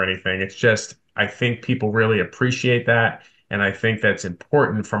person or anything. It's just I think people really appreciate that, and I think that's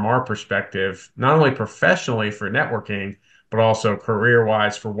important from our perspective, not only professionally for networking, but also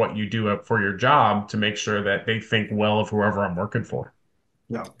career-wise for what you do for your job to make sure that they think well of whoever I'm working for.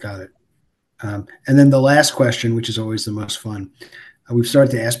 Yeah. Got it. And then the last question, which is always the most fun. We've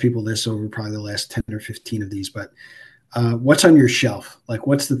started to ask people this over probably the last 10 or 15 of these, but what's on your shelf? Like,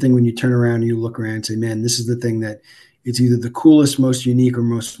 what's the thing when you turn around and you look around and say, man, this is the thing that it's either the coolest, most unique, or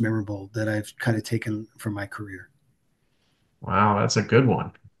most memorable that I've kind of taken from my career? Wow, that's a good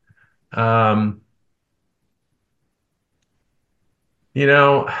one. Um, you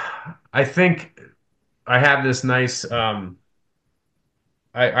know, I think I have this nice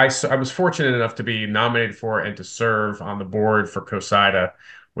I was fortunate enough to be nominated for and to serve on the board for COSIDA,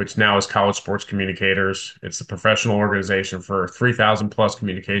 which now is College Sports Communicators. It's the professional organization for 3,000 plus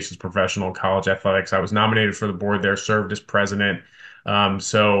communications professional college athletics. I was nominated for the board there, served as president.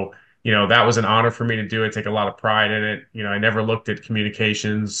 That was an honor for me to do. I take a lot of pride in it. I never looked at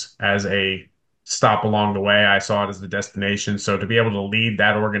communications as a stop along the way. I saw it as the destination. So to be able to lead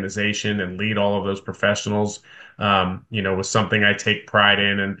that organization and lead all of those professionals, was something I take pride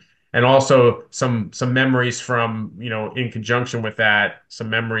in, and also some memories from, in conjunction with that, some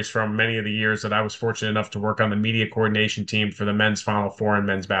memories from many of the years that I was fortunate enough to work on the media coordination team for the men's Final Four and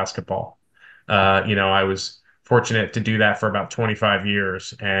men's basketball. I was fortunate to do that for about 25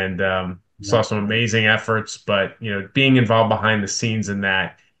 years and saw some amazing efforts, but being involved behind the scenes in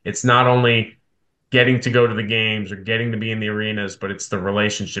that, it's not only getting to go to the games or getting to be in the arenas, but it's the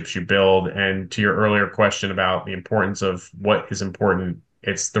relationships you build. And to your earlier question about the importance of what is important,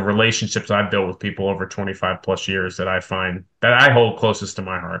 it's the relationships I've built with people over 25 plus years that I find that I hold closest to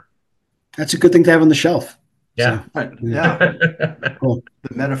my heart. That's a good thing to have on the shelf. Yeah. So, Right. Yeah. Cool.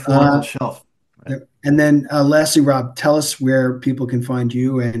 The metaphorical shelf. Right. And then lastly, Rob, tell us where people can find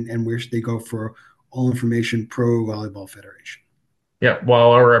you and where should they go for all information pro Volleyball Federation. Yeah, well,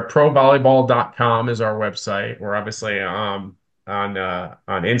 we're at provolleyball.com is our website. We're obviously on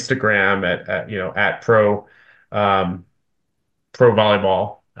Instagram at um, pro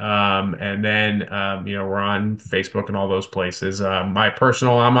volleyball. And then we're on Facebook and all those places. I'm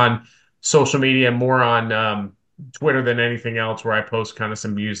on social media, more on Twitter than anything else, where I post kind of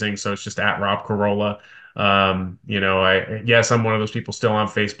some musing. So it's just at Rob Carolla. Yes, I'm one of those people still on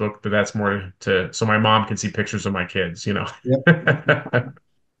Facebook, but that's more so my mom can see pictures of my kids. Yep.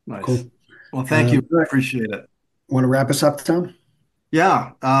 Nice. Cool. Well, thank you. Appreciate it. Want to wrap us up, Tom?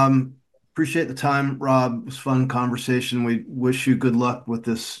 Yeah. Appreciate the time, Rob. It was a fun conversation. We wish you good luck with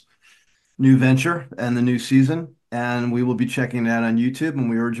this new venture and the new season. And we will be checking it out on YouTube, and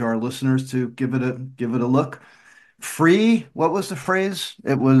we urge our listeners to give it a look. Free. What was the phrase?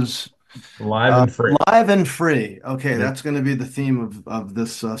 It was live and free. Live and free. Okay, Yeah. that's going to be the theme of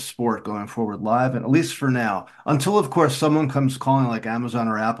this sport going forward. Live, and at least for now, until of course someone comes calling like Amazon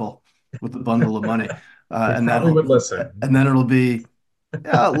or Apple with a bundle of money, and then would listen. And then it'll be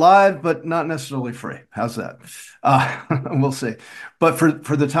Yeah, live, but not necessarily free. How's that? We'll see. But for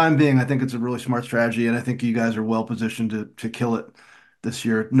the time being, I think it's a really smart strategy, and I think you guys are well positioned to kill it this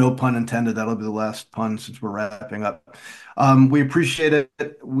year. No pun intended. That'll be the last pun since we're wrapping up. We appreciate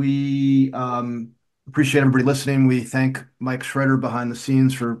it. We appreciate everybody listening. We thank Mike Schroeder behind the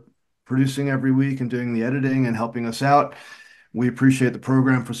scenes for producing every week and doing the editing and helping us out. We appreciate the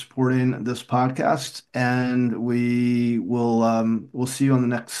program for supporting this podcast, and we'll see you on the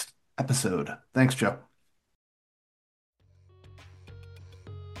next episode. Thanks, Joe.